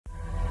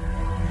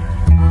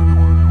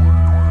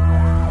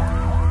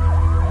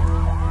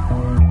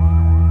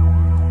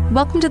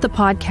Welcome to the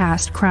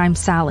podcast Crime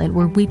Salad,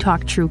 where we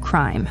talk true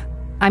crime.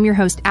 I'm your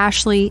host,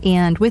 Ashley,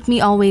 and with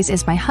me always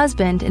is my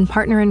husband and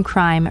partner in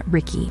crime,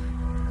 Ricky.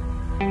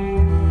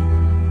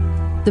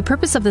 The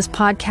purpose of this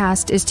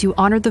podcast is to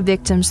honor the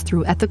victims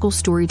through ethical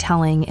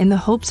storytelling in the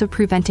hopes of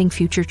preventing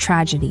future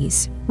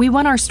tragedies. We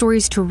want our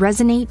stories to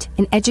resonate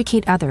and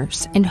educate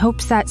others in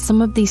hopes that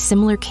some of these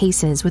similar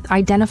cases with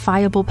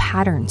identifiable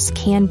patterns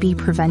can be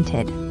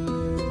prevented.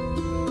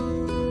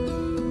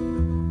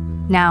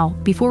 Now,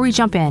 before we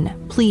jump in,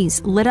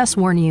 please let us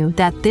warn you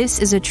that this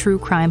is a true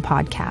crime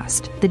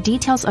podcast. The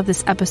details of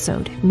this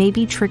episode may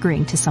be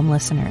triggering to some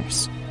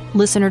listeners.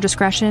 Listener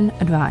discretion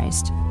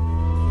advised.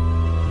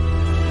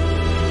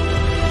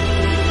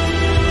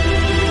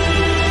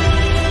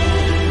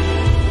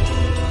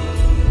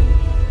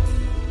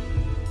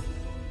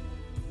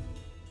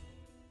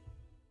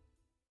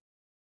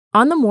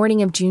 On the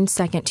morning of June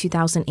 2nd,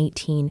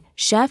 2018,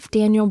 Chef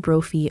Daniel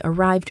Brophy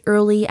arrived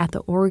early at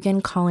the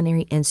Oregon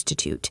Culinary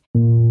Institute.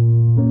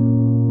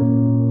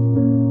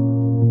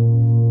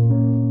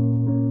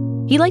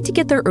 He liked to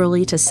get there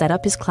early to set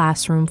up his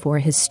classroom for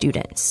his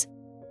students.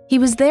 He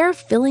was there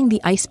filling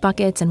the ice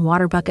buckets and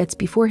water buckets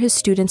before his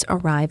students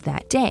arrived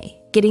that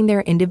day, getting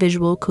their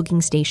individual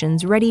cooking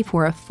stations ready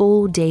for a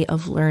full day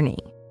of learning.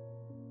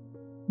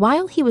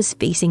 While he was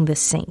facing the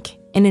sink,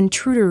 an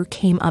intruder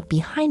came up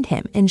behind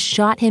him and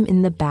shot him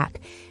in the back,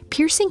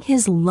 piercing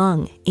his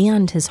lung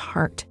and his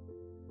heart.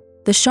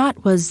 The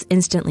shot was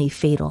instantly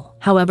fatal.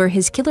 However,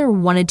 his killer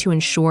wanted to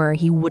ensure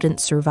he wouldn't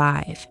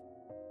survive.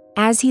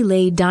 As he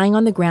lay dying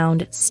on the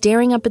ground,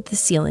 staring up at the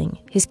ceiling,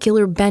 his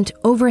killer bent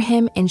over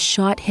him and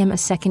shot him a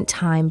second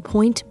time,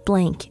 point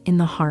blank in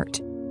the heart.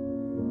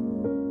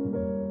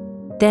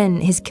 Then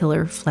his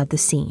killer fled the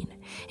scene,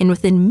 and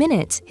within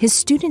minutes, his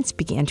students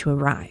began to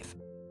arrive.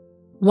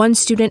 One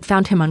student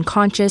found him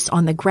unconscious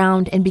on the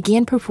ground and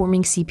began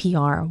performing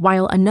CPR,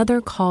 while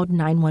another called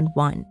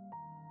 911.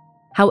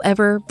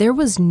 However, there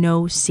was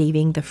no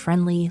saving the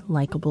friendly,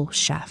 likable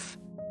chef.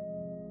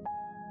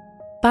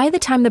 By the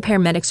time the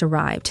paramedics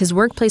arrived, his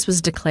workplace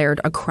was declared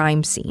a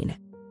crime scene.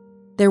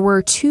 There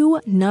were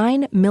 2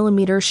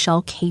 9mm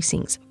shell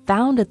casings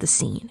found at the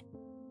scene.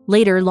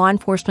 Later, law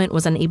enforcement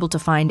was unable to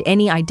find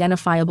any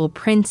identifiable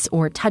prints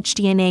or touch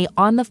DNA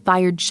on the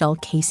fired shell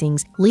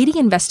casings, leading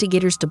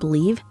investigators to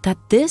believe that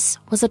this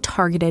was a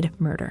targeted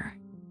murder,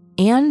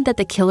 and that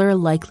the killer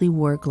likely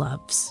wore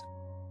gloves.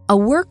 A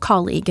work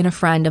colleague and a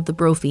friend of the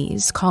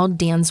Brophies called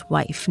Dan's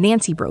wife,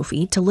 Nancy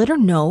Brophy, to let her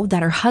know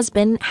that her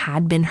husband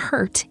had been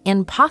hurt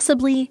and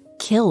possibly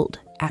killed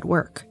at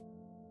work.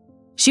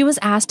 She was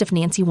asked if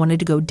Nancy wanted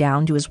to go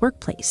down to his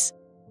workplace.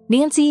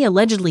 Nancy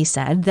allegedly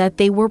said that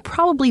they were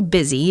probably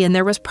busy and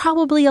there was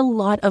probably a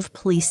lot of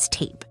police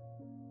tape.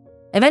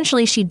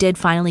 Eventually, she did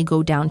finally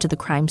go down to the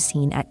crime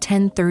scene at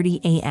 10:30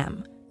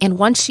 a.m. And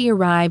once she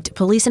arrived,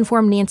 police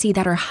informed Nancy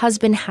that her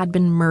husband had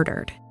been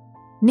murdered.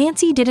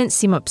 Nancy didn't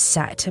seem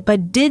upset,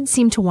 but did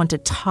seem to want to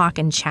talk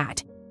and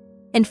chat.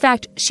 In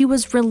fact, she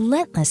was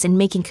relentless in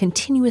making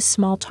continuous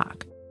small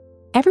talk.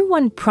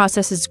 Everyone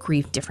processes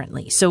grief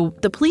differently, so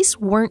the police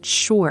weren't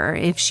sure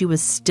if she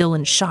was still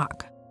in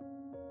shock.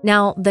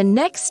 Now, the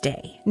next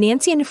day,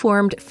 Nancy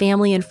informed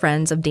family and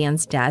friends of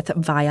Dan's death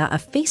via a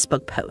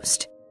Facebook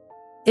post.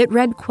 It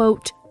read,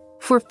 quote,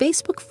 "For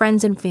Facebook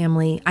friends and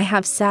family, I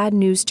have sad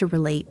news to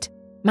relate.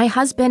 My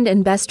husband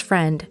and best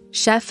friend,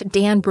 Chef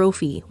Dan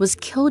Brophy, was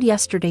killed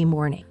yesterday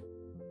morning.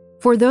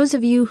 For those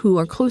of you who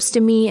are close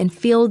to me and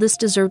feel this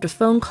deserved a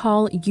phone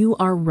call, you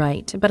are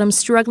right, but I'm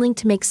struggling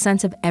to make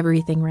sense of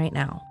everything right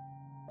now.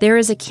 There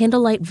is a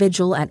candlelight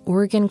vigil at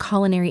Oregon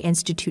Culinary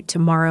Institute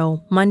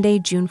tomorrow, Monday,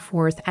 June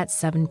 4th at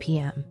 7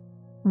 p.m.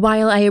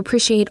 While I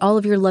appreciate all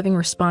of your loving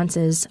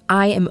responses,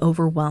 I am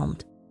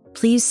overwhelmed.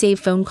 Please save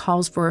phone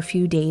calls for a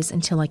few days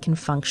until I can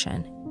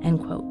function." End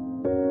quote.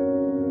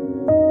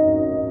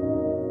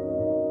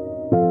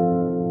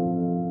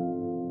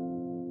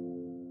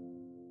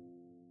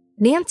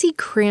 Nancy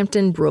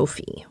Crampton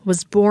Brophy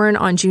was born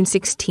on June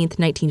 16,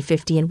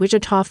 1950 in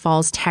Wichita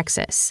Falls,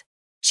 Texas.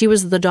 She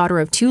was the daughter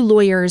of 2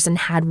 lawyers and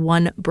had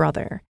 1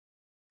 brother.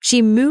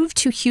 She moved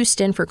to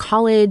Houston for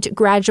college,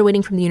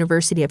 graduating from the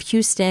University of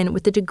Houston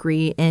with a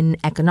degree in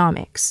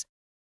economics.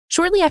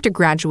 Shortly after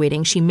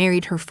graduating, she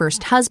married her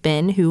first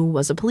husband, who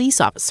was a police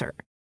officer.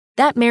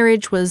 That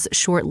marriage was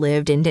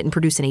short-lived and didn't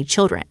produce any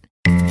children.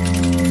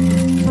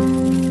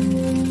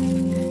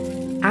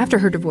 After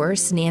her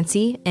divorce,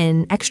 Nancy,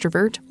 an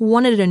extrovert,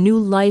 wanted a new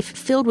life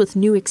filled with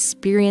new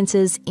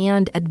experiences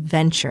and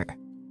adventure.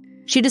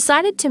 She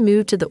decided to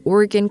move to the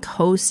Oregon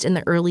coast in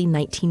the early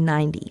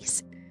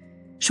 1990s.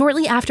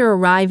 Shortly after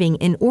arriving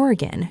in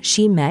Oregon,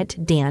 she met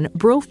Dan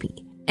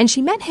Brophy, and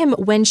she met him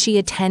when she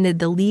attended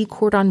the Lee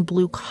Cordon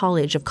Bleu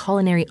College of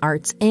Culinary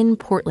Arts in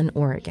Portland,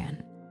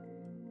 Oregon.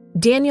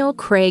 Daniel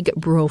Craig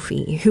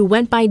Brophy, who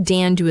went by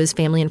Dan to his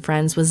family and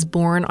friends, was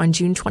born on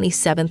June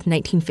 27,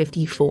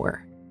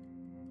 1954.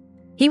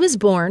 He was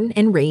born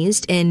and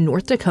raised in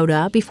North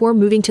Dakota before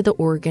moving to the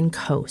Oregon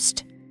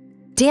coast.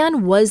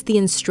 Dan was the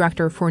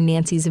instructor for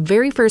Nancy's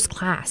very first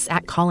class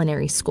at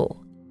culinary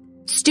school.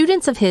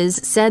 Students of his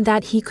said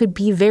that he could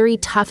be very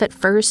tough at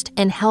first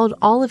and held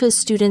all of his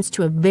students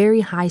to a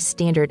very high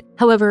standard.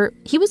 However,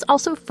 he was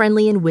also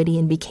friendly and witty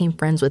and became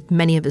friends with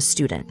many of his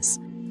students.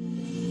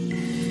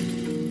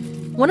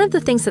 One of the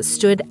things that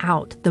stood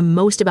out the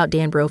most about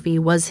Dan Brophy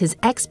was his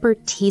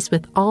expertise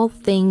with all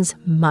things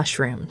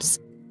mushrooms.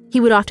 He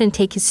would often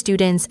take his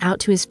students out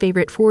to his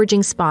favorite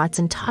foraging spots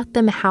and taught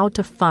them how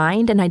to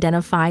find and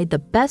identify the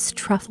best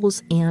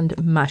truffles and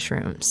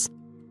mushrooms.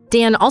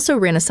 Dan also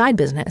ran a side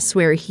business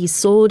where he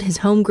sold his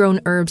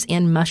homegrown herbs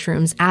and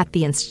mushrooms at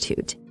the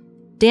Institute.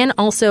 Dan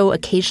also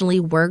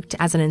occasionally worked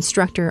as an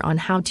instructor on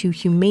how to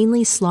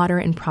humanely slaughter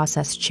and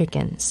process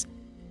chickens.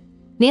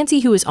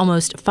 Nancy, who was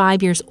almost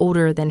 5 years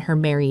older than her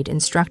married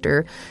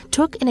instructor,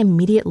 took an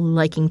immediate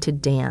liking to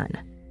Dan.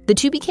 The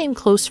two became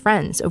close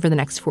friends over the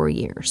next 4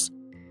 years.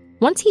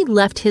 Once he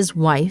left his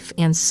wife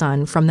and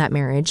son from that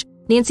marriage,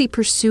 Nancy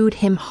pursued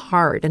him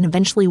hard and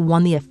eventually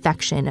won the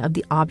affection of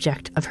the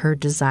object of her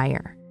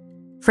desire.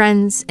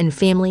 Friends and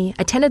family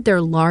attended their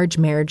large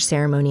marriage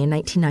ceremony in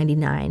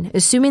 1999,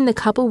 assuming the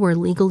couple were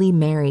legally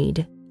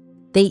married.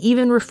 They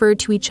even referred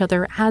to each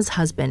other as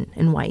husband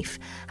and wife.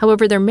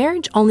 However, their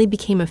marriage only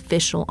became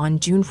official on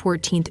June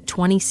 14,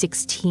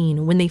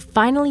 2016, when they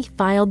finally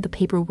filed the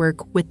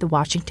paperwork with the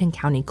Washington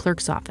County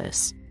Clerk's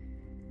Office.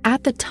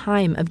 At the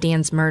time of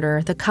Dan's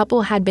murder, the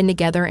couple had been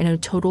together in a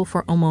total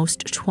for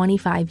almost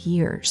 25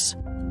 years.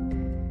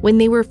 When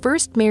they were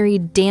first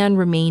married, Dan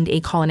remained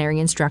a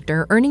culinary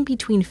instructor, earning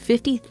between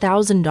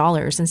 $50,000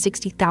 and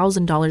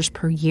 $60,000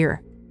 per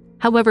year.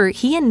 However,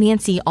 he and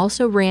Nancy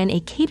also ran a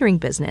catering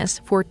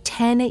business for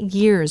 10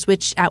 years,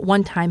 which at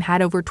one time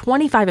had over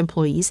 25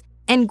 employees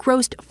and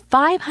grossed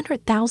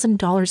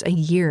 $500,000 a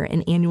year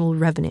in annual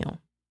revenue.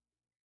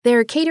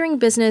 Their catering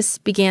business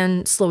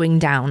began slowing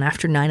down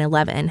after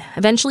 9/11,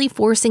 eventually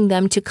forcing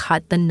them to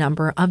cut the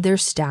number of their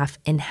staff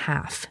in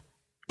half.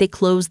 They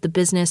closed the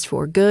business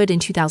for good in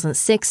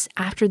 2006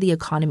 after the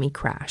economy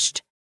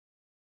crashed.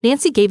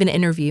 Nancy gave an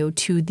interview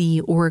to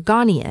the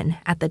Oregonian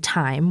at the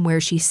time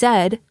where she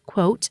said,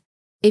 quote,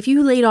 "If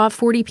you laid off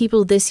 40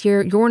 people this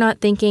year, you're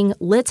not thinking,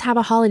 let's have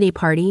a holiday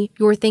party.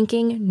 You're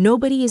thinking,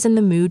 nobody is in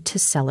the mood to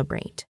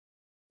celebrate."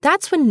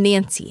 That's when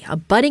Nancy, a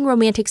budding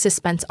romantic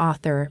suspense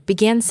author,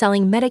 began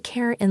selling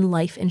Medicare and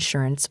life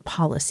insurance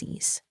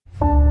policies.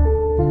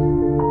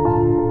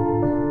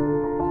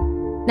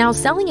 Now,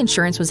 selling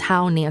insurance was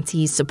how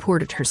Nancy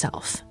supported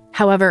herself.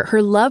 However,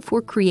 her love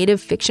for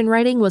creative fiction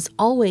writing was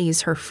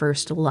always her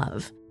first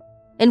love.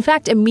 In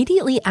fact,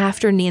 immediately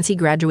after Nancy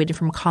graduated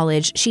from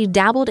college, she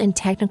dabbled in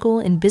technical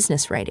and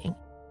business writing.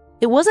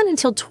 It wasn't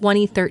until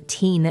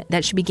 2013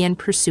 that she began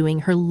pursuing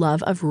her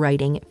love of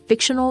writing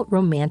fictional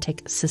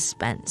romantic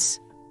suspense.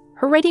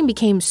 Her writing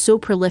became so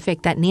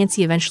prolific that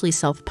Nancy eventually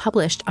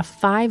self-published a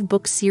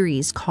 5-book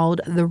series called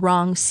The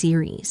Wrong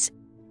Series.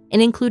 It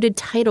included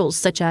titles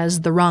such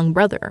as The Wrong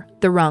Brother,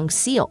 The Wrong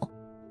Seal,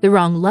 The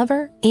Wrong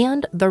Lover,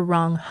 and The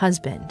Wrong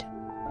Husband.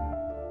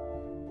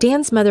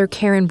 Dan's mother,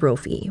 Karen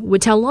Brophy,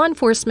 would tell law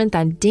enforcement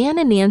that Dan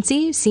and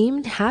Nancy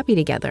seemed happy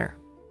together.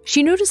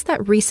 She noticed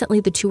that recently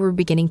the two were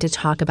beginning to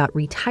talk about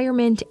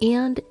retirement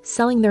and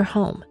selling their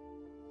home.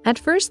 At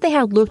first, they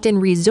had looked in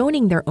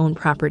rezoning their own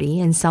property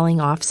and selling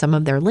off some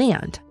of their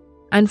land.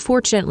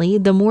 Unfortunately,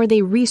 the more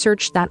they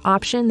researched that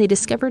option, they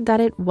discovered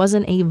that it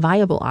wasn't a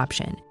viable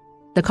option.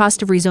 The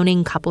cost of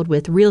rezoning coupled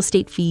with real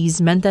estate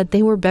fees meant that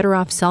they were better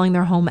off selling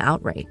their home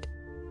outright.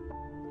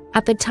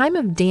 At the time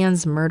of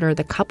Dan's murder,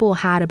 the couple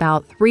had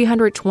about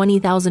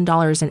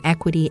 $320,000 in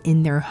equity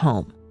in their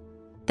home.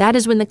 That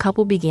is when the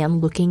couple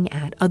began looking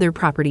at other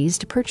properties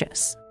to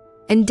purchase.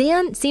 And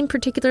Dan seemed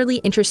particularly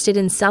interested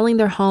in selling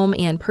their home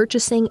and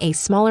purchasing a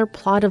smaller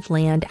plot of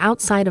land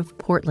outside of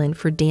Portland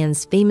for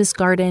Dan's famous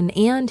garden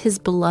and his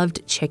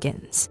beloved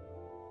chickens.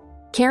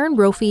 Karen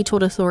Brophy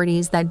told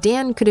authorities that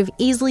Dan could have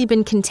easily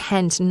been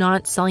content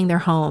not selling their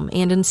home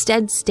and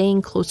instead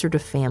staying closer to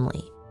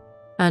family.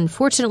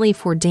 Unfortunately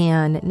for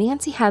Dan,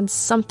 Nancy had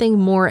something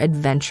more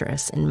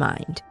adventurous in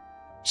mind.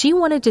 She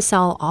wanted to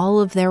sell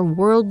all of their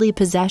worldly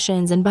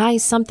possessions and buy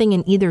something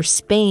in either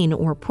Spain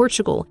or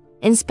Portugal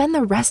and spend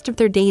the rest of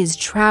their days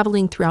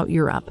traveling throughout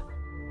Europe.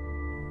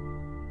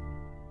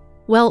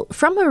 Well,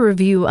 from a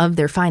review of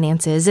their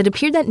finances, it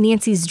appeared that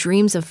Nancy's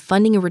dreams of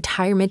funding a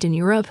retirement in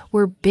Europe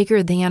were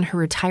bigger than her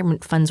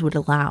retirement funds would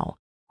allow,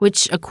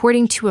 which,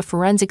 according to a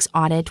forensics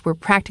audit, were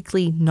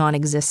practically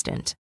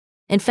non-existent.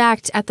 In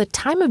fact, at the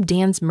time of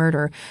Dan's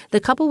murder, the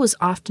couple was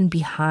often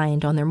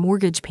behind on their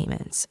mortgage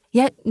payments.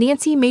 Yet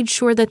Nancy made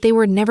sure that they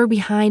were never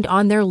behind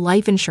on their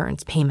life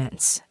insurance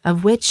payments,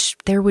 of which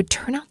there would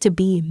turn out to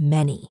be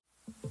many.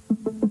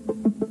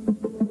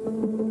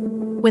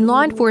 When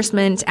law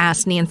enforcement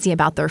asked Nancy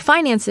about their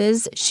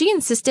finances, she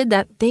insisted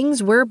that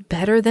things were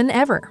better than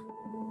ever.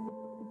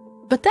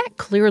 But that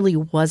clearly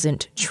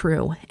wasn't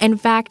true. In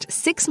fact,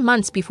 6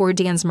 months before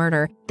Dan's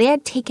murder, they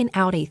had taken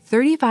out a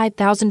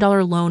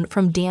 $35,000 loan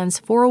from Dan's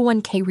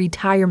 401k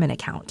retirement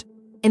account.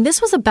 And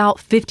this was about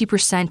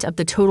 50% of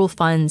the total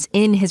funds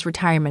in his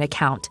retirement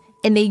account,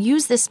 and they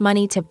used this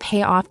money to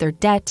pay off their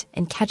debt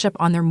and catch up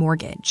on their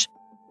mortgage.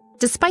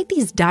 Despite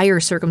these dire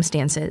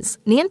circumstances,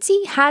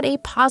 Nancy had a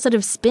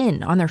positive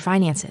spin on their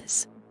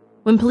finances.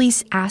 When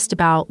police asked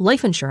about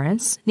life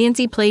insurance,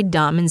 Nancy played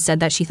dumb and said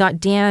that she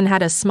thought Dan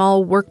had a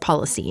small work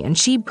policy and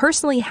she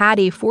personally had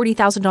a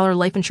 $40,000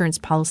 life insurance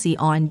policy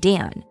on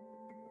Dan.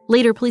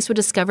 Later, police would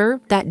discover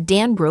that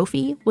Dan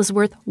Brophy was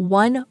worth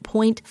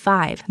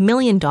 $1.5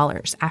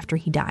 million after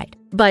he died.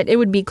 But it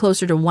would be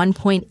closer to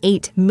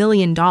 $1.8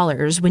 million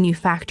when you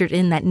factored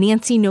in that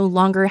Nancy no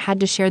longer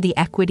had to share the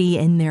equity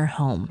in their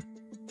home.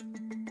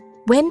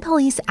 When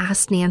police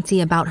asked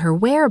Nancy about her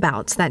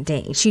whereabouts that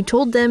day, she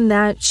told them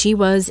that she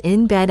was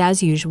in bed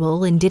as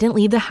usual and didn't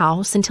leave the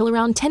house until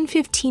around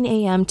 10:15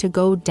 a.m. to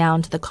go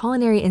down to the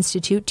Culinary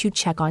Institute to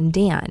check on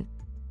Dan.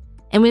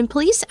 And when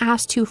police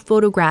asked to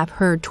photograph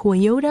her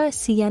Toyota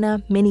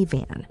Sienna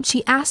minivan,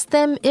 she asked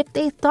them if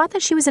they thought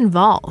that she was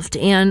involved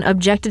and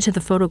objected to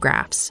the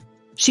photographs.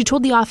 She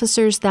told the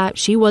officers that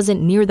she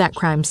wasn't near that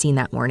crime scene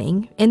that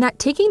morning and that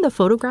taking the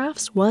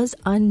photographs was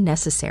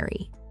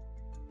unnecessary.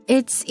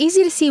 It's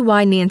easy to see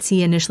why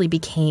Nancy initially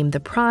became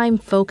the prime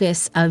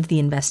focus of the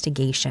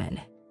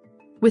investigation.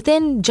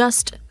 Within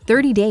just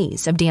 30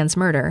 days of Dan's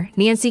murder,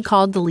 Nancy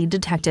called the lead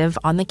detective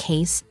on the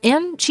case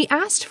and she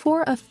asked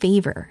for a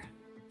favor.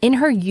 In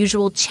her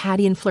usual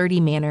chatty and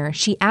flirty manner,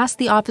 she asked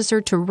the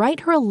officer to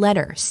write her a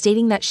letter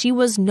stating that she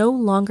was no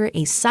longer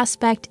a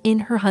suspect in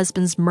her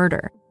husband's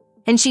murder.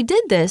 And she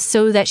did this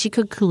so that she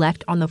could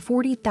collect on the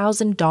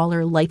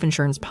 $40,000 life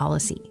insurance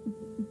policy.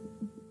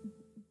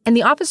 And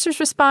the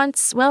officer's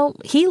response, well,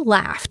 he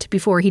laughed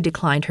before he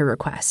declined her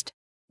request.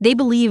 They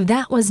believe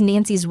that was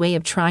Nancy's way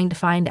of trying to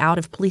find out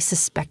if police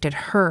suspected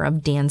her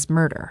of Dan's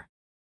murder.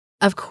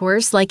 Of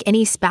course, like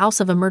any spouse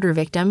of a murder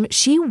victim,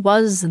 she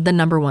was the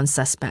number one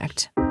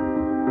suspect.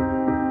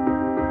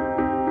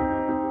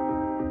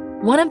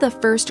 One of the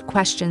first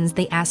questions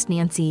they asked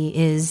Nancy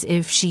is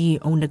if she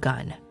owned a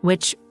gun,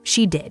 which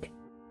she did.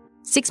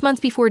 6 months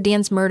before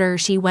Dan's murder,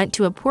 she went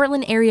to a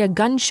Portland area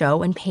gun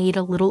show and paid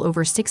a little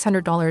over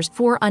 $600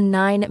 for a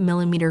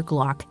 9mm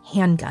Glock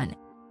handgun.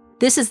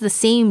 This is the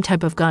same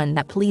type of gun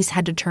that police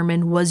had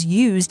determined was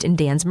used in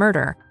Dan's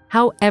murder.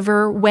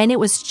 However, when it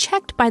was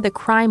checked by the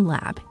crime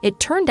lab, it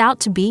turned out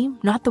to be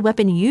not the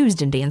weapon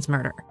used in Dan's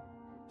murder.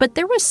 But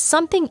there was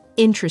something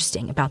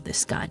interesting about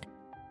this gun.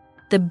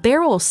 The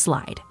barrel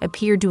slide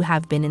appeared to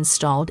have been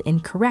installed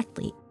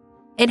incorrectly.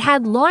 It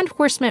had law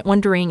enforcement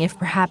wondering if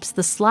perhaps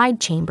the slide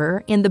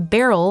chamber and the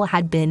barrel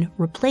had been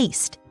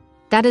replaced.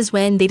 That is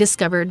when they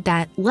discovered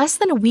that less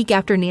than a week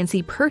after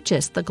Nancy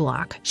purchased the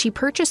Glock, she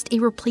purchased a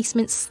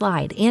replacement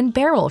slide and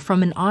barrel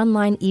from an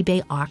online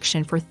eBay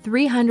auction for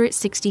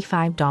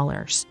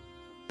 $365.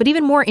 But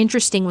even more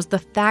interesting was the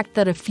fact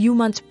that a few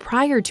months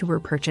prior to her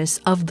purchase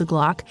of the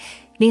Glock,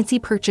 Nancy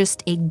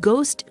purchased a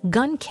ghost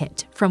gun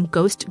kit from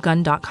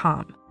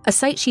ghostgun.com, a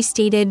site she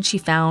stated she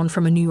found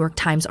from a New York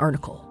Times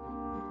article.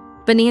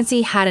 But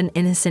Nancy had an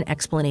innocent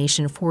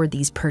explanation for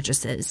these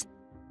purchases.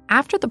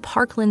 After the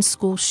Parkland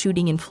school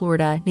shooting in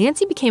Florida,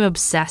 Nancy became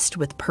obsessed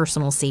with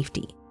personal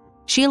safety.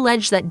 She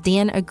alleged that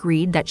Dan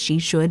agreed that she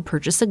should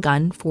purchase a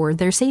gun for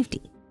their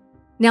safety.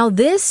 Now,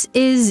 this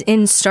is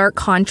in stark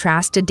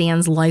contrast to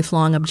Dan's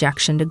lifelong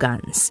objection to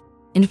guns.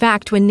 In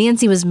fact, when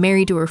Nancy was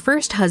married to her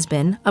first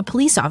husband, a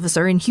police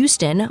officer in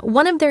Houston,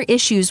 one of their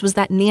issues was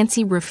that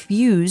Nancy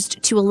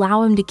refused to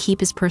allow him to keep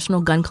his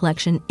personal gun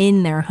collection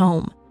in their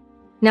home.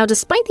 Now,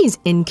 despite these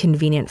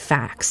inconvenient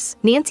facts,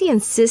 Nancy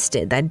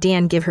insisted that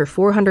Dan give her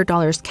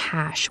 $400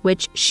 cash,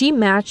 which she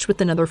matched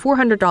with another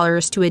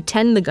 $400 to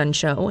attend the gun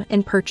show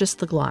and purchase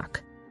the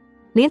Glock.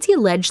 Nancy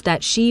alleged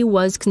that she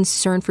was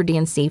concerned for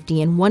Dan's safety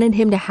and wanted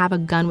him to have a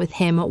gun with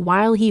him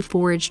while he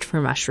foraged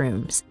for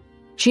mushrooms.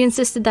 She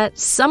insisted that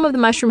some of the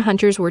mushroom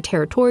hunters were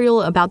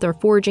territorial about their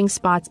foraging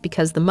spots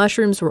because the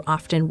mushrooms were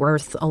often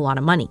worth a lot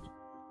of money.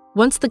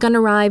 Once the gun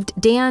arrived,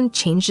 Dan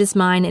changed his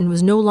mind and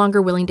was no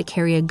longer willing to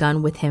carry a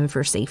gun with him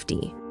for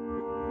safety.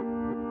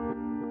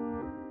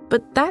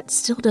 But that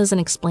still doesn't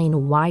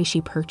explain why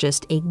she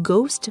purchased a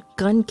ghost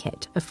gun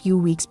kit a few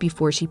weeks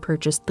before she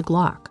purchased the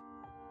Glock.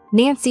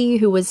 Nancy,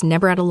 who was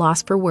never at a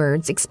loss for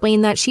words,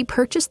 explained that she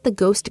purchased the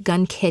ghost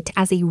gun kit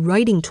as a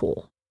writing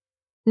tool.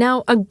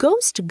 Now, a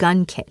ghost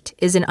gun kit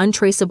is an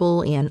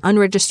untraceable and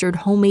unregistered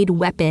homemade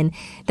weapon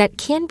that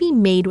can be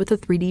made with a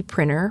 3D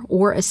printer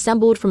or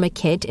assembled from a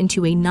kit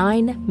into a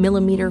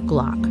 9mm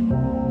Glock.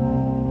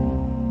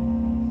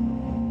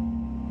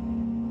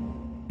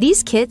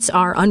 These kits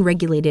are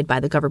unregulated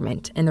by the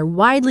government, and they're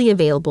widely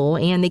available,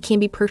 and they can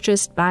be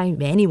purchased by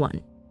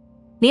anyone.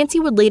 Nancy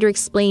would later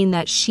explain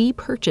that she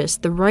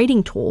purchased the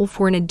writing tool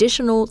for an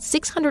additional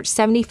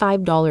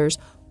 $675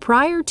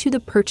 prior to the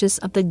purchase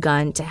of the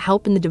gun to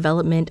help in the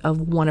development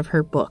of one of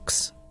her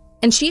books.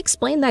 And she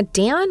explained that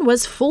Dan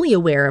was fully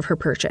aware of her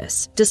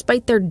purchase,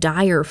 despite their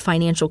dire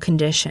financial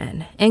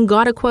condition, and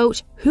got a,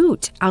 quote,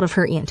 hoot out of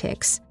her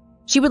antics.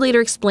 She would later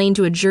explain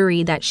to a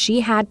jury that she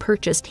had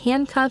purchased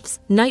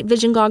handcuffs, night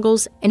vision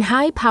goggles, and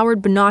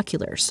high-powered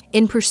binoculars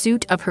in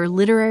pursuit of her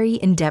literary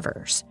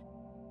endeavors.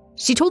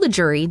 She told the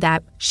jury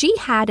that she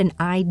had an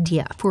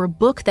idea for a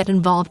book that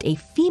involved a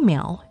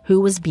female who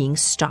was being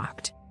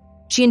stalked.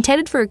 She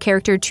intended for her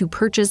character to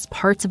purchase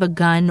parts of a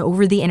gun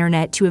over the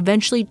internet to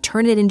eventually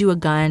turn it into a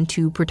gun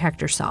to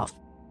protect herself.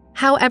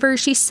 However,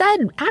 she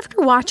said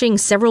after watching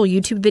several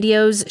YouTube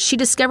videos, she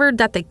discovered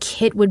that the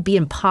kit would be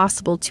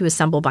impossible to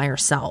assemble by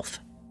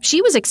herself.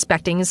 She was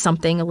expecting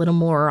something a little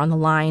more on the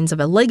lines of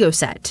a Lego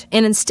set,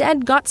 and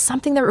instead got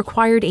something that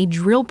required a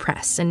drill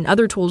press and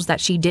other tools that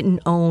she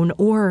didn't own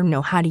or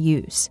know how to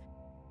use.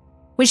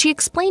 When she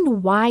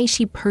explained why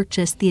she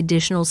purchased the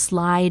additional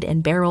slide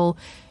and barrel,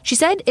 she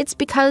said it's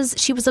because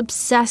she was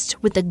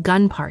obsessed with the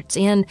gun parts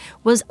and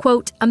was,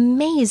 quote,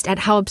 amazed at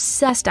how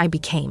obsessed I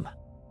became.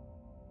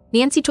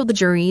 Nancy told the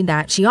jury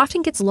that she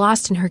often gets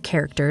lost in her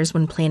characters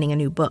when planning a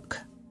new book.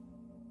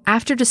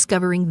 After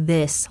discovering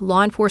this,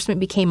 law enforcement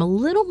became a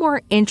little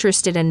more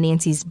interested in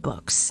Nancy's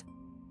books.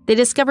 They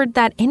discovered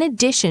that in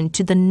addition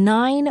to the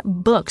 9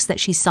 books that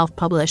she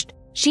self-published,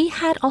 she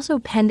had also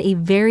penned a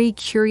very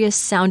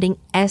curious-sounding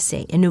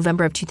essay in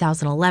November of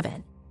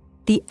 2011.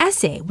 The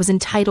essay was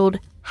entitled,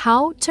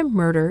 How to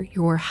Murder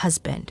Your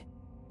Husband.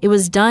 It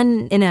was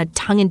done in a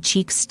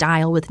tongue-in-cheek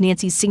style with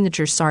Nancy's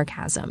signature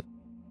sarcasm.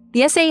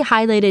 The essay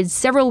highlighted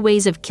several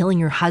ways of killing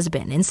your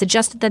husband and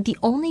suggested that the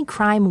only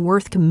crime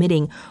worth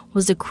committing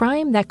was a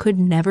crime that could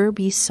never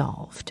be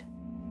solved.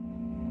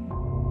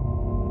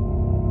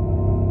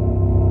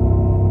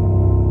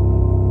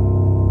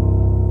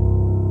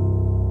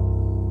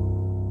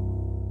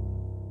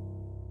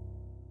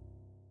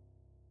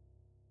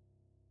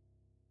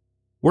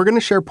 We're going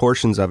to share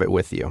portions of it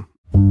with you.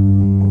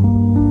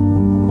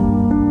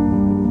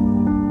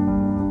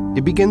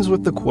 It begins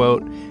with the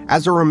quote,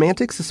 "As a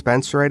romantic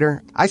suspense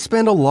writer, I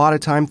spend a lot of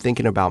time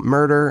thinking about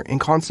murder and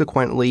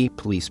consequently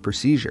police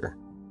procedure.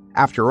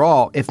 After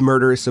all, if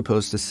murder is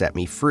supposed to set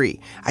me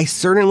free, I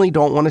certainly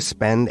don't want to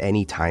spend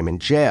any time in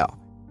jail.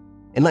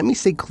 And let me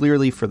say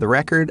clearly for the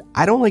record,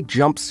 I don't like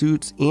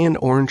jumpsuits and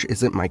orange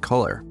isn't my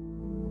color."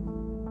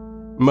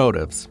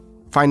 Motives.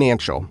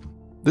 Financial.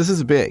 This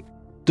is big.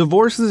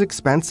 Divorce is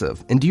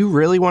expensive, and do you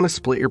really want to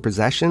split your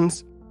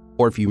possessions?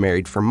 Or if you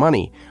married for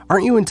money,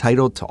 aren't you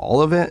entitled to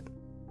all of it?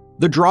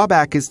 The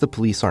drawback is the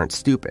police aren't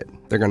stupid.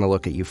 They're going to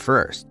look at you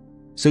first.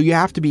 So you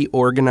have to be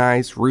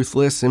organized,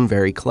 ruthless, and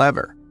very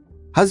clever.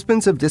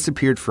 Husbands have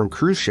disappeared from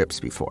cruise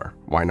ships before.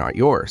 Why not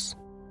yours?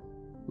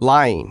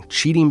 Lying,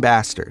 cheating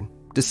bastard,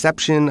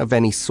 deception of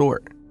any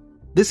sort.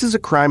 This is a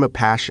crime of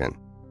passion.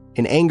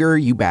 In anger,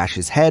 you bash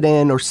his head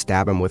in or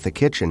stab him with a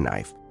kitchen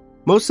knife.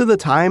 Most of the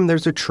time,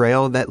 there's a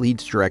trail that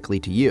leads directly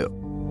to you.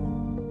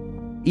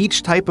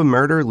 Each type of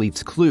murder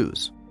leaves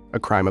clues. A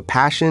crime of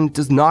passion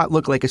does not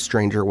look like a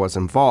stranger was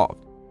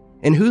involved.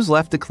 And who's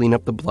left to clean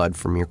up the blood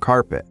from your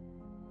carpet?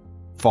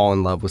 Fall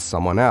in love with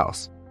someone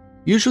else.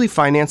 Usually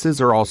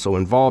finances are also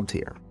involved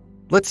here.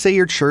 Let's say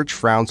your church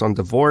frowns on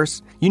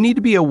divorce. You need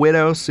to be a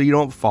widow so you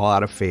don't fall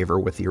out of favor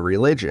with your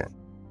religion.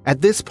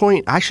 At this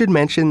point, I should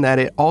mention that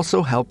it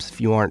also helps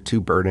if you aren't too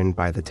burdened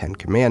by the 10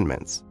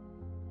 Commandments.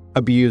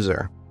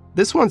 Abuser.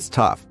 This one's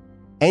tough.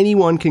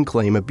 Anyone can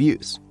claim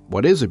abuse.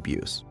 What is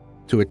abuse?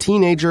 To a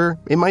teenager,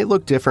 it might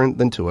look different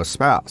than to a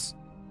spouse.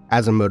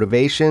 As a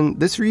motivation,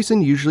 this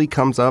reason usually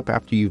comes up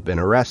after you've been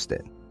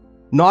arrested.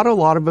 Not a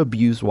lot of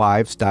abused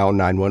wives dial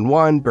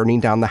 911 burning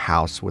down the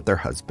house with their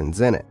husbands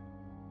in it.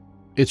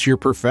 It's your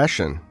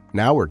profession.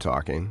 Now we're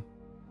talking.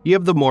 You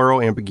have the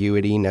moral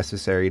ambiguity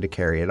necessary to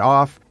carry it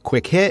off,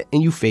 quick hit,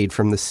 and you fade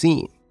from the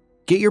scene.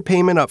 Get your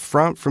payment up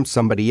front from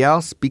somebody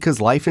else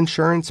because life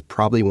insurance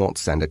probably won't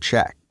send a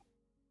check.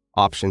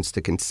 Options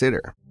to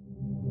consider.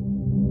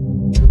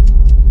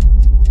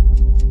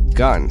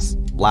 Guns.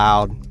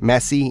 Loud,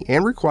 messy,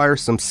 and require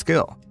some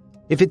skill.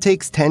 If it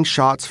takes 10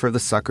 shots for the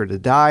sucker to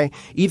die,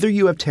 either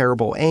you have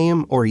terrible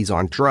aim or he's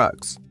on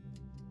drugs.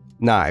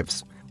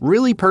 Knives.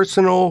 Really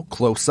personal,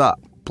 close up,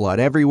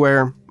 blood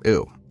everywhere,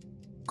 ew.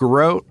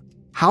 Garrote.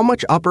 How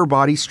much upper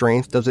body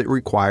strength does it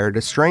require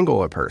to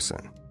strangle a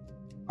person?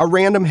 A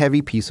random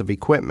heavy piece of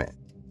equipment.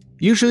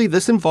 Usually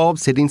this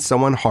involves hitting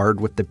someone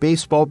hard with the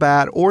baseball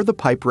bat or the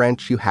pipe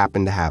wrench you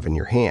happen to have in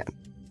your hand.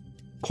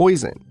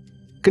 Poison.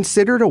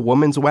 Considered a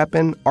woman's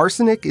weapon,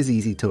 arsenic is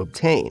easy to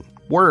obtain.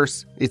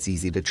 Worse, it's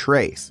easy to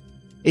trace.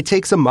 It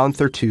takes a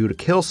month or 2 to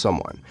kill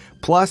someone.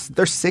 Plus,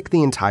 they're sick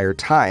the entire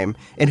time,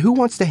 and who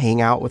wants to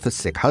hang out with a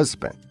sick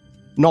husband?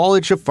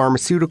 Knowledge of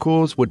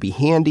pharmaceuticals would be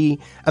handy.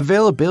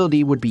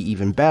 Availability would be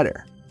even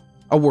better.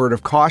 A word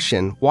of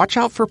caution, watch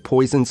out for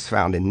poisons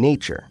found in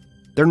nature.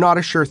 They're not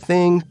a sure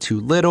thing, too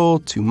little,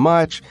 too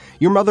much.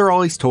 Your mother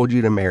always told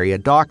you to marry a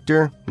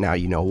doctor, now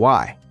you know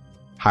why.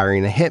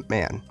 Hiring a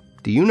hitman.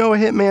 Do you know a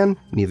hitman?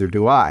 Neither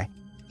do I.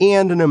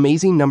 And an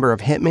amazing number of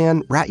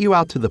hitmen rat you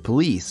out to the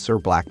police or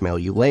blackmail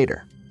you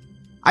later.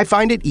 I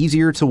find it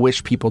easier to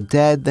wish people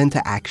dead than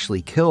to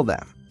actually kill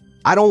them.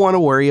 I don't want to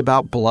worry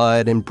about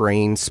blood and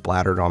brains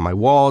splattered on my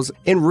walls,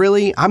 and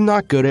really, I'm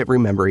not good at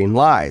remembering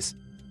lies.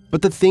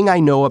 But the thing I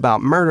know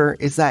about murder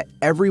is that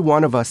every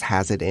one of us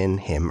has it in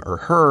him or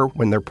her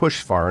when they're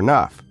pushed far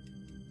enough.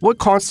 What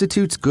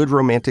constitutes good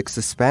romantic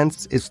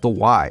suspense is the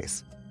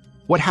whys.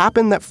 What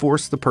happened that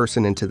forced the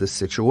person into this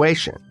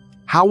situation?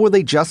 How will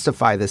they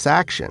justify this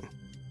action?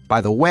 By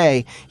the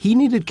way, he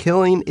needed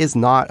killing is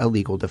not a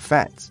legal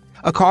defense.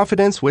 A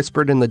confidence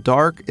whispered in the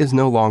dark is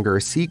no longer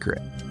a secret.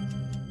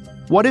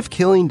 What if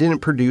killing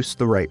didn't produce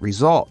the right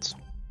results?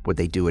 Would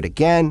they do it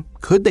again?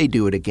 Could they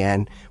do it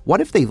again?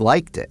 What if they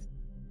liked it?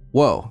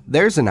 Whoa,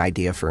 there's an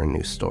idea for a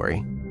new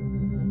story.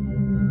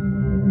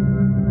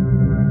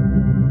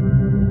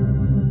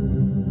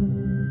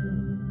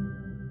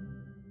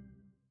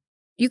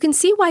 You can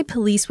see why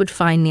police would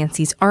find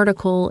Nancy's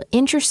article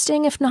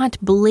interesting, if not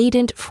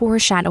blatant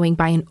foreshadowing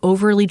by an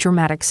overly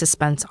dramatic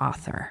suspense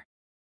author.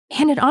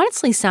 And it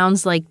honestly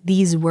sounds like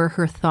these were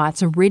her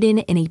thoughts written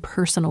in a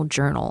personal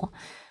journal.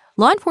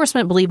 Law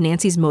enforcement believed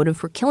Nancy's motive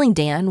for killing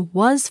Dan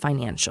was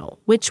financial,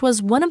 which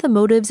was one of the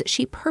motives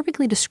she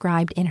perfectly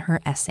described in her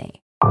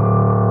essay.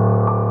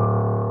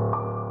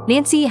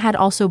 Nancy had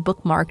also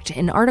bookmarked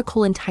an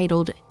article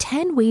entitled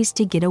 10 Ways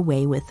to Get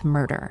Away with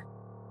Murder.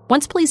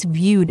 Once police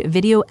viewed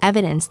video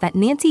evidence that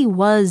Nancy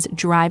was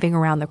driving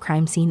around the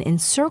crime scene in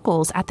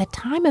circles at the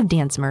time of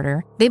Dan's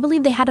murder, they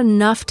believed they had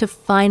enough to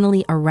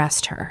finally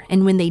arrest her.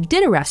 And when they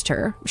did arrest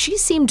her, she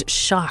seemed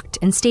shocked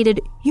and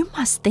stated, "You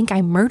must think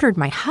I murdered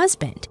my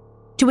husband."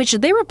 To which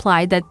they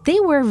replied that they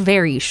were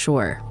very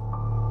sure.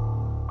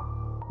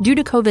 Due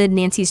to COVID,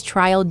 Nancy's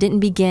trial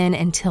didn't begin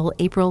until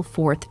April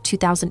 4th,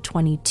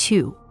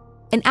 2022.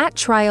 And at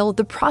trial,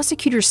 the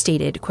prosecutor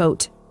stated,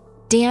 quote,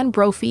 Dan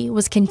Brophy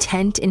was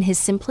content in his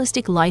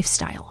simplistic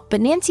lifestyle, but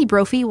Nancy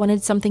Brophy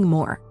wanted something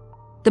more.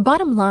 The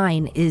bottom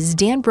line is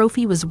Dan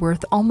Brophy was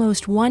worth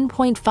almost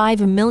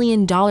 $1.5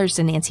 million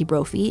to Nancy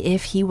Brophy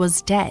if he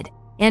was dead,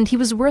 and he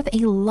was worth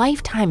a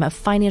lifetime of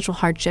financial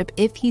hardship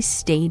if he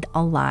stayed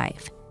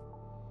alive.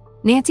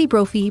 Nancy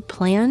Brophy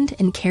planned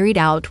and carried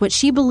out what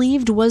she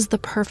believed was the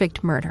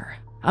perfect murder.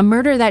 A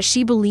murder that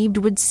she believed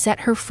would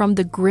set her from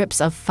the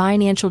grips of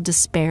financial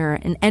despair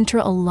and enter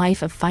a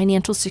life of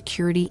financial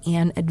security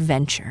and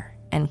adventure,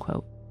 end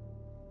quote.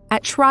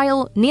 At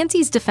trial,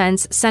 Nancy's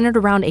defense centered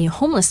around a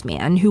homeless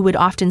man who would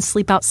often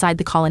sleep outside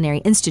the Culinary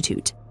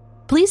Institute.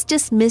 Police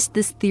dismissed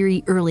this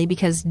theory early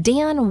because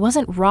Dan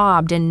wasn't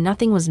robbed and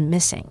nothing was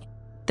missing.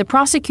 The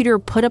prosecutor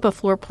put up a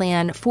floor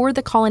plan for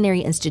the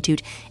Culinary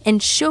Institute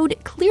and showed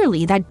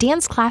clearly that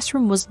Dan's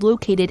classroom was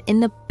located in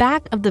the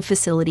back of the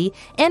facility,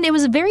 and it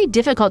was very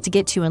difficult to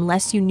get to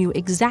unless you knew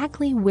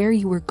exactly where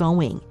you were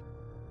going.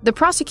 The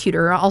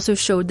prosecutor also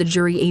showed the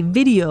jury a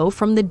video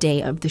from the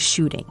day of the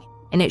shooting,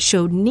 and it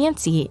showed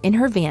Nancy in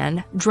her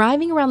van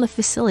driving around the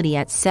facility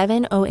at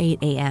 7:08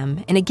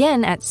 a.m. and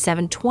again at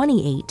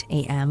 7:28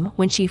 a.m.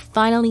 when she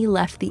finally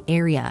left the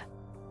area.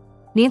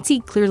 Nancy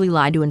clearly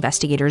lied to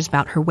investigators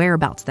about her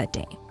whereabouts that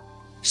day.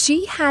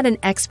 She had an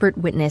expert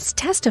witness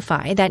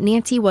testify that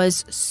Nancy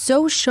was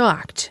so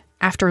shocked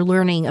after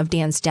learning of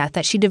Dan's death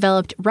that she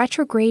developed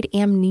retrograde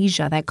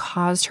amnesia that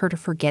caused her to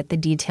forget the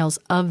details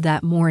of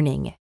that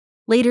morning.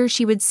 Later,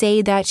 she would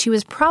say that she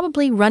was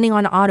probably running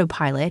on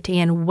autopilot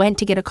and went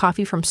to get a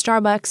coffee from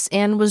Starbucks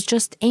and was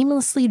just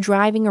aimlessly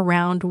driving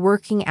around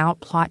working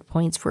out plot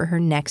points for her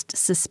next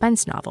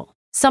suspense novel,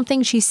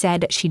 something she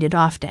said she did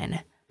often.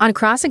 On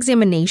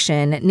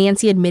cross-examination,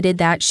 Nancy admitted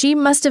that she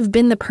must have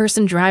been the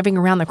person driving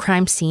around the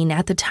crime scene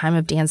at the time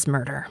of Dan's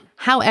murder.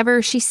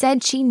 However, she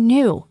said she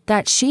knew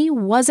that she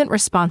wasn't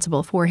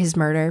responsible for his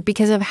murder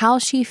because of how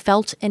she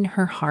felt in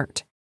her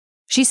heart.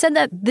 She said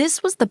that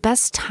this was the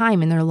best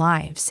time in their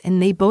lives,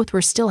 and they both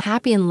were still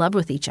happy in love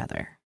with each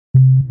other.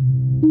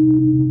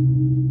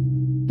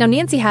 Now,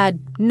 Nancy had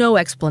no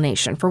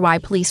explanation for why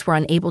police were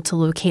unable to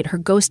locate her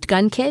ghost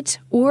gun kit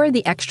or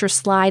the extra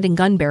slide and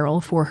gun barrel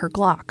for her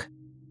Glock.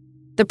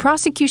 The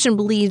prosecution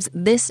believes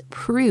this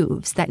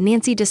proves that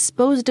Nancy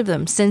disposed of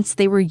them since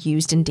they were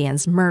used in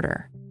Dan's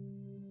murder.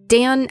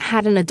 Dan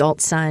had an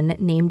adult son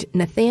named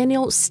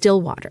Nathaniel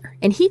Stillwater,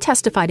 and he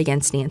testified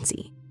against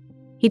Nancy.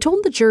 He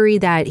told the jury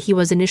that he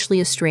was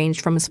initially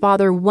estranged from his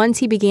father once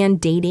he began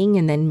dating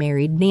and then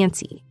married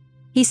Nancy.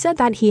 He said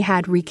that he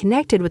had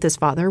reconnected with his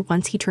father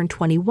once he turned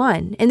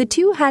 21, and the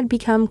two had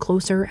become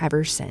closer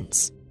ever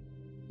since.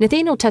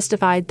 Nathaniel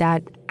testified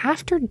that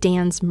after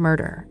Dan's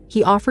murder,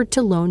 he offered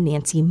to loan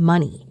Nancy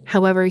money.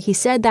 However, he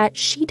said that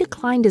she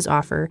declined his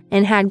offer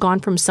and had gone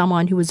from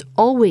someone who was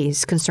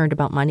always concerned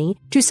about money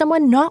to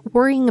someone not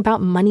worrying about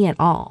money at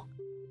all.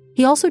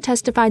 He also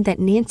testified that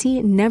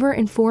Nancy never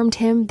informed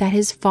him that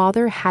his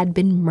father had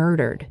been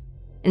murdered.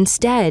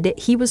 Instead,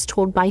 he was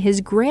told by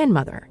his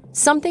grandmother,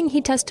 something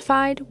he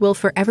testified will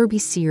forever be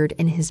seared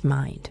in his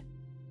mind.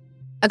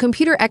 A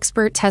computer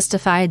expert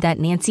testified that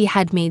Nancy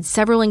had made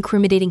several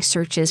incriminating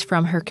searches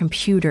from her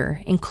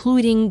computer,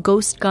 including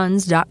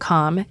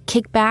ghostguns.com,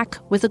 kickback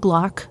with a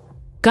Glock,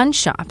 gun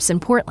shops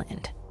in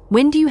Portland,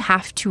 when do you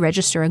have to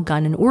register a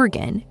gun in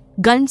Oregon,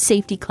 gun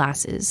safety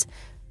classes,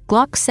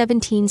 Glock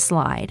 17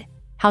 slide,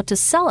 how to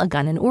sell a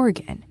gun in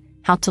Oregon,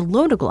 how to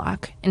load a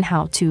Glock, and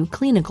how to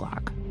clean a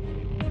Glock.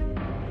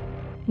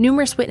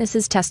 Numerous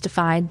witnesses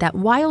testified that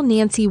while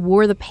Nancy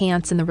wore the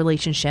pants in the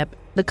relationship,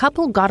 the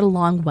couple got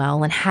along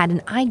well and had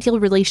an ideal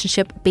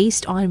relationship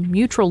based on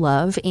mutual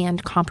love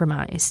and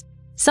compromise.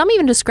 Some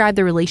even described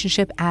the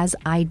relationship as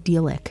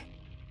idyllic.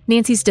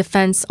 Nancy's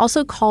defense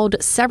also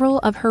called several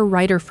of her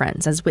writer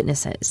friends as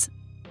witnesses.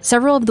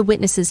 Several of the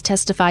witnesses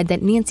testified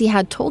that Nancy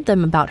had told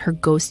them about her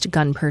ghost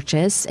gun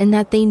purchase and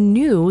that they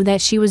knew that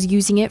she was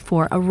using it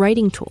for a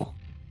writing tool.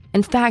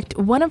 In fact,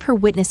 one of her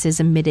witnesses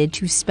admitted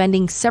to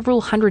spending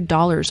several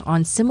 $100s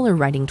on similar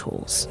writing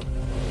tools.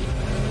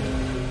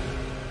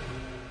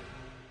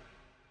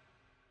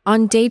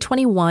 On day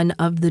 21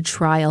 of the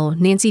trial,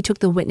 Nancy took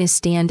the witness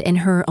stand in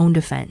her own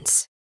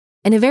defense.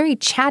 In a very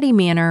chatty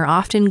manner,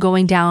 often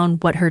going down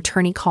what her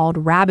attorney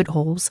called rabbit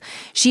holes,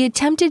 she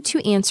attempted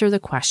to answer the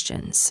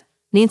questions.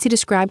 Nancy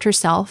described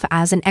herself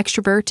as an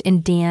extrovert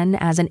and Dan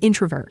as an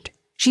introvert.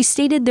 She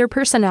stated their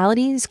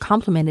personalities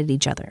complemented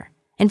each other.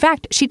 In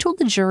fact, she told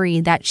the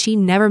jury that she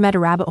never met a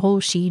rabbit hole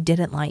she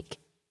didn't like.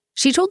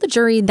 She told the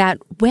jury that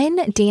when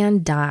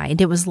Dan died,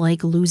 it was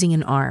like losing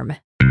an arm.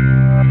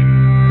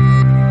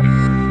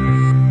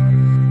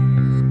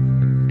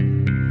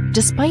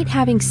 Despite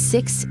having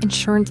 6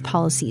 insurance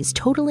policies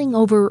totaling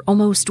over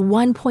almost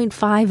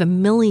 $1.5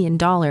 million,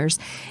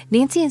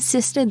 Nancy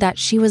insisted that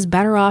she was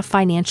better off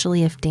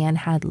financially if Dan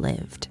had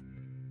lived.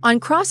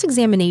 On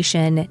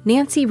cross-examination,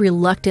 Nancy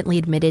reluctantly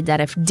admitted that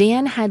if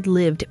Dan had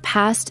lived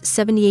past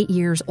 78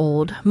 years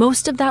old,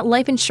 most of that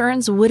life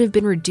insurance would have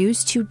been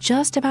reduced to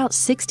just about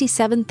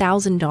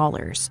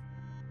 $67,000.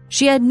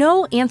 She had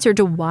no answer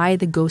to why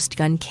the ghost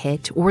gun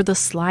kit or the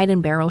slide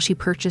and barrel she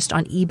purchased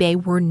on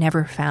eBay were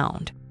never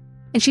found.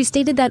 And she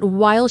stated that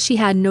while she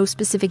had no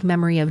specific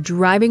memory of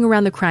driving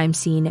around the crime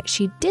scene,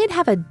 she did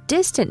have a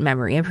distant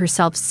memory of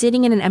herself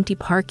sitting in an empty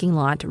parking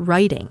lot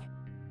writing.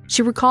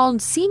 She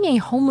recalled seeing a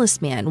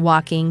homeless man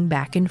walking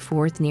back and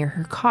forth near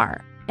her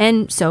car,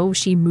 and so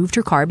she moved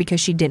her car because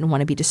she didn't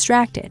want to be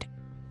distracted.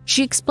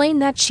 She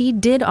explained that she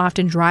did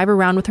often drive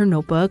around with her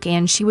notebook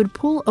and she would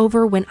pull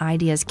over when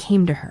ideas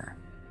came to her.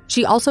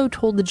 She also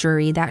told the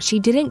jury that she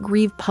didn't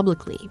grieve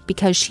publicly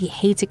because she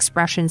hates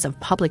expressions of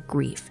public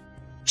grief.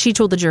 She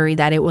told the jury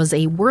that it was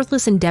a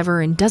worthless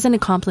endeavor and doesn't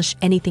accomplish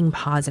anything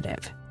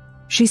positive.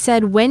 She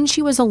said when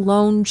she was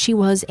alone, she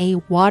was a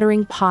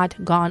watering pot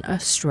gone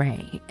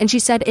astray, and she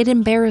said it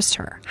embarrassed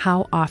her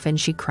how often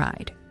she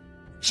cried.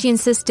 She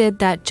insisted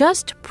that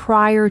just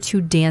prior to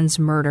Dan's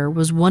murder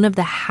was one of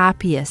the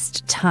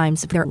happiest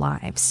times of their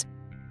lives.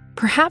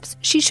 Perhaps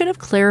she should have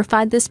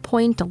clarified this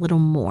point a little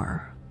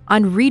more.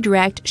 On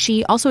redirect,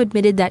 she also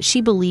admitted that she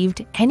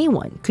believed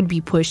anyone could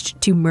be pushed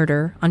to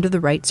murder under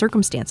the right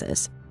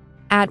circumstances.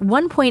 At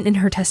one point in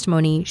her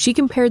testimony, she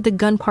compared the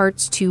gun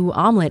parts to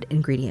omelet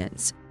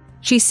ingredients.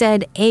 She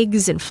said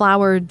eggs and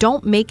flour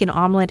don't make an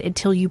omelet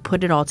until you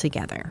put it all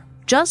together.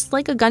 Just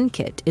like a gun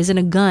kit isn't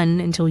a gun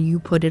until you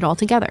put it all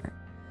together.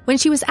 When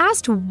she was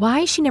asked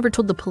why she never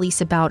told the police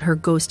about her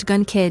ghost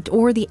gun kit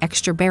or the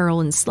extra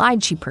barrel and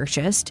slide she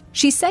purchased,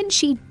 she said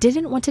she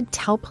didn't want to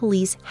tell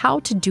police how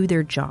to do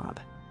their job.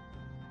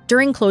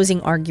 During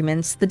closing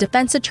arguments, the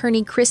defense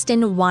attorney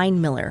Kristen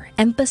Weinmiller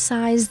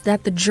emphasized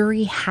that the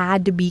jury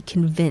had to be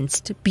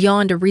convinced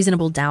beyond a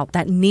reasonable doubt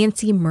that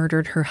Nancy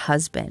murdered her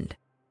husband.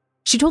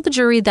 She told the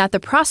jury that the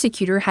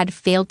prosecutor had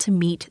failed to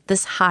meet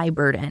this high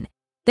burden.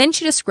 Then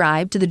she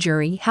described to the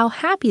jury how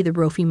happy the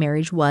Brophy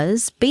marriage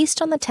was based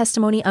on the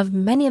testimony of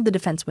many of the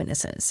defense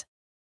witnesses.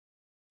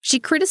 She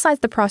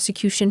criticized the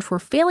prosecution for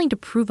failing to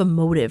prove a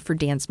motive for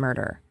Dan's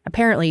murder.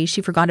 Apparently,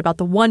 she forgot about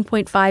the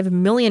 $1.5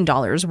 million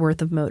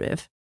worth of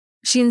motive.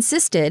 She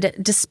insisted,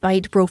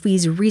 despite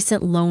Brophy's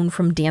recent loan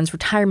from Dan's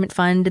retirement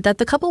fund, that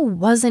the couple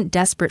wasn't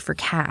desperate for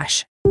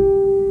cash.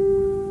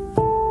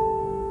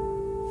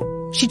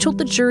 She told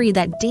the jury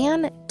that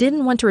Dan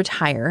didn't want to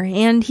retire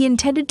and he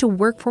intended to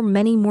work for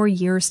many more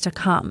years to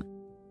come.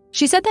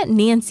 She said that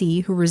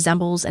Nancy, who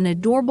resembles an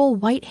adorable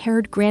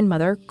white-haired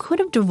grandmother, could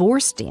have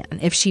divorced Dan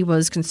if she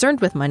was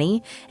concerned with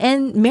money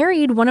and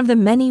married one of the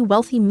many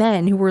wealthy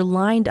men who were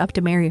lined up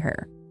to marry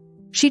her.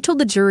 She told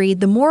the jury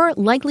the more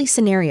likely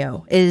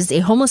scenario is a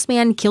homeless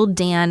man killed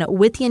Dan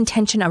with the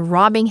intention of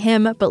robbing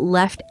him but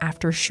left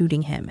after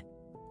shooting him.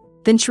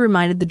 Then she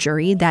reminded the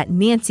jury that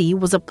Nancy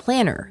was a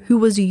planner who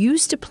was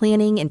used to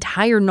planning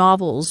entire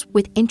novels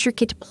with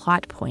intricate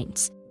plot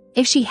points.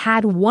 If she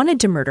had wanted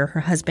to murder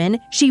her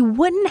husband, she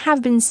wouldn't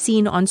have been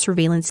seen on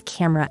surveillance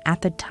camera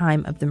at the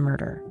time of the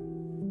murder.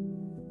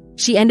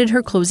 She ended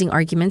her closing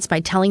arguments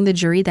by telling the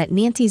jury that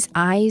Nancy's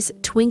eyes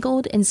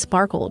twinkled and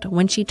sparkled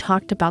when she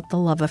talked about the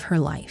love of her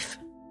life.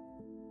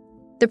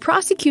 The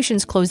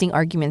prosecution's closing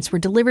arguments were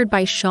delivered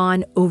by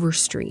Sean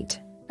Overstreet.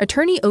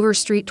 Attorney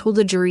Overstreet told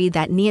the jury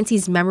that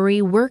Nancy's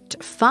memory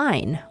worked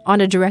fine on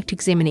a direct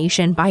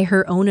examination by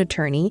her own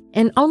attorney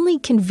and only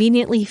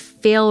conveniently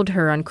failed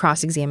her on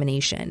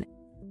cross-examination.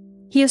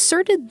 He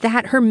asserted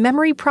that her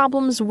memory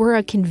problems were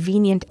a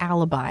convenient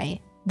alibi.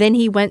 Then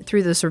he went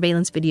through the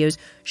surveillance videos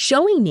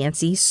showing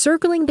Nancy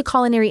circling the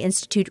Culinary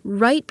Institute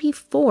right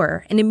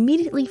before and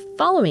immediately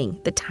following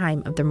the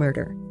time of the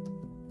murder.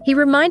 He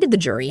reminded the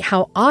jury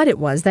how odd it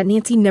was that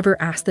Nancy never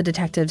asked the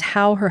detectives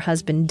how her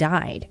husband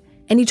died.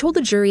 And he told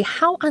the jury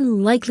how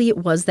unlikely it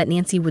was that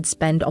Nancy would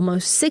spend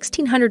almost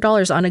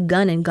 $1,600 on a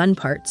gun and gun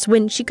parts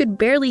when she could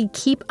barely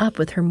keep up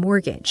with her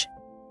mortgage.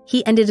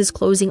 He ended his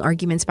closing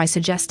arguments by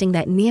suggesting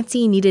that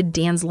Nancy needed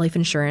Dan's life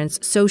insurance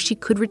so she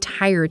could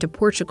retire to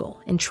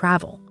Portugal and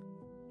travel.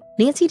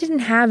 Nancy didn't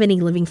have any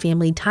living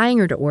family tying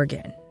her to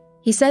Oregon.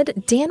 He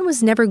said Dan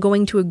was never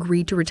going to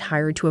agree to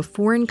retire to a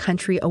foreign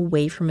country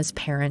away from his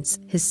parents,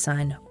 his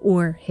son,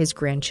 or his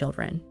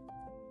grandchildren.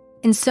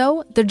 And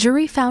so, the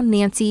jury found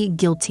Nancy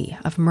guilty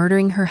of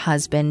murdering her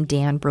husband,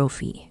 Dan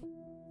Brophy.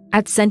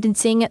 At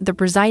sentencing, the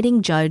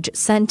presiding judge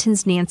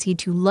sentenced Nancy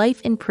to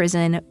life in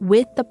prison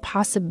with the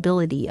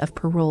possibility of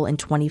parole in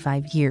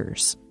 25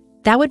 years.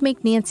 That would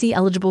make Nancy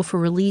eligible for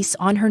release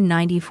on her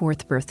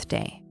 94th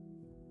birthday.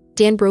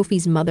 Dan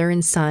Brophy's mother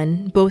and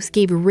son both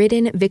gave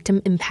written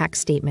victim impact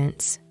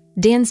statements.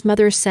 Dan's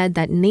mother said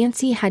that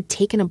Nancy had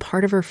taken a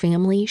part of her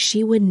family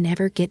she would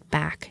never get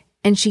back,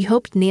 and she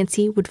hoped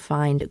Nancy would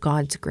find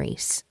God's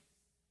grace.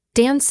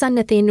 Dan's son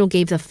Nathaniel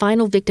gave the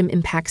final victim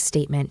impact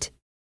statement.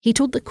 He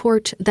told the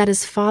court that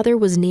his father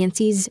was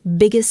Nancy's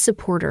biggest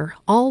supporter,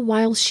 all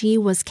while she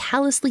was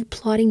callously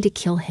plotting to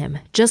kill him,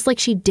 just like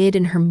she did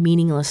in her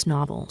meaningless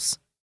novels.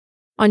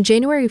 On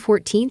January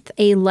 14th,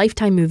 a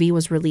Lifetime movie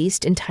was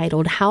released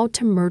entitled How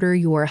to Murder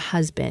Your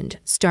Husband,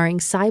 starring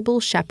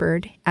Sybil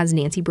Shepherd as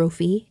Nancy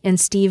Brophy and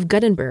Steve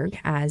Guttenberg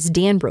as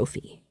Dan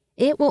Brophy.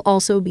 It will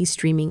also be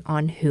streaming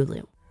on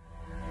Hulu.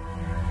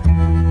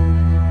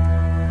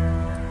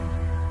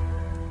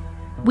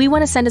 We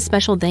want to send a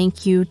special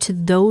thank you to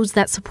those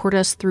that support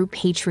us through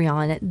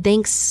Patreon.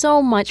 Thanks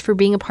so much for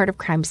being a part of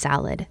Crime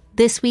Salad.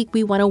 This week,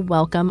 we want to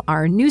welcome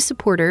our new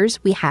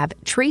supporters. We have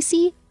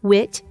Tracy,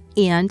 Witt,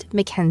 and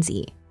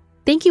Mackenzie.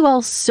 Thank you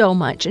all so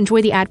much.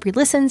 Enjoy the ad-free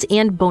listens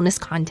and bonus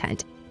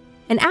content.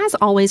 And as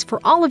always, for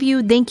all of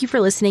you, thank you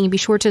for listening, and be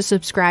sure to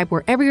subscribe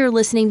wherever you're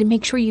listening to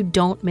make sure you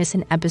don't miss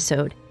an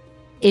episode.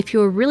 If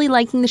you're really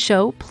liking the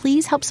show,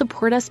 please help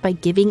support us by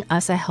giving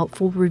us a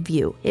helpful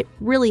review. It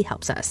really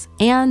helps us.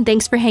 And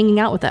thanks for hanging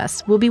out with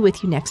us. We'll be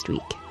with you next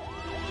week.